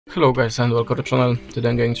Hello guys and welcome to the channel. Today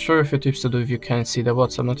I'm going to show you a few tips to do if you can't see the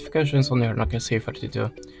WhatsApp notifications on your NOKIA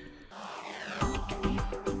C32.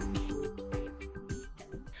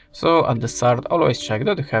 So at the start, always check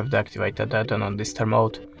that you have deactivated the Do Not Disturb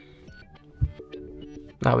mode.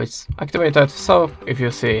 Now it's activated, so if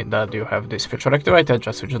you see that you have this feature activated,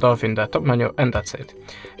 just switch it off in the top menu and that's it.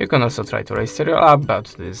 You can also try to restart your app,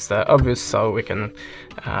 but this is obvious, so we can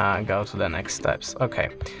go to the next steps. Okay,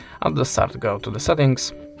 at the start go to the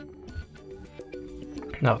settings.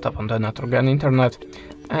 Now tap on the network and internet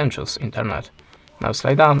and choose internet. Now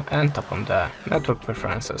slide down and tap on the network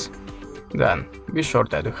preferences. Then be sure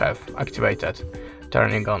that you have activated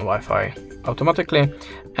turning on Wi-Fi automatically,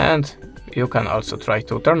 and you can also try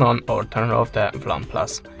to turn on or turn off the VLAN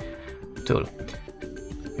Plus tool.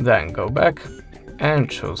 Then go back and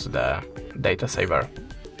choose the data saver.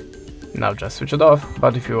 Now just switch it off,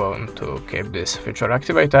 but if you want to keep this feature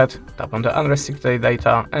activated, tap on the unrestricted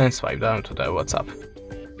data and swipe down to the WhatsApp.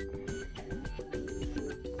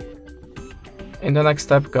 In the next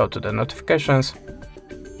step, go to the notifications,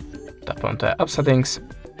 tap on the app settings,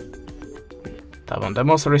 tap on the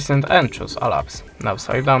most recent and choose all apps. Now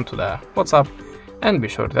swipe down to the WhatsApp and be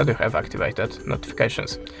sure that you have activated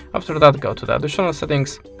notifications. After that, go to the additional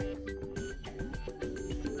settings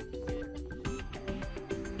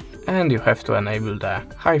and you have to enable the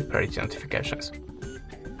high priority notifications.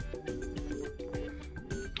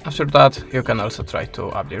 After that, you can also try to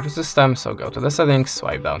update your system, so go to the settings,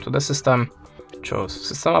 swipe down to the system, choose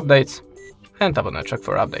system updates and tap on the check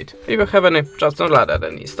for update. If you have any, just download it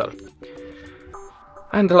and install.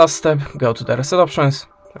 And the last step, go to the reset options,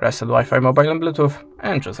 reset Wi-Fi, mobile and Bluetooth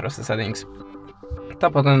and choose reset settings.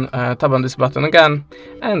 Tap on this button again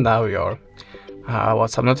and now your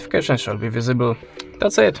WhatsApp notifications shall be visible.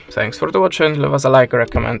 That's it. Thanks for watching, leave us a like or a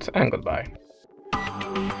comment and goodbye.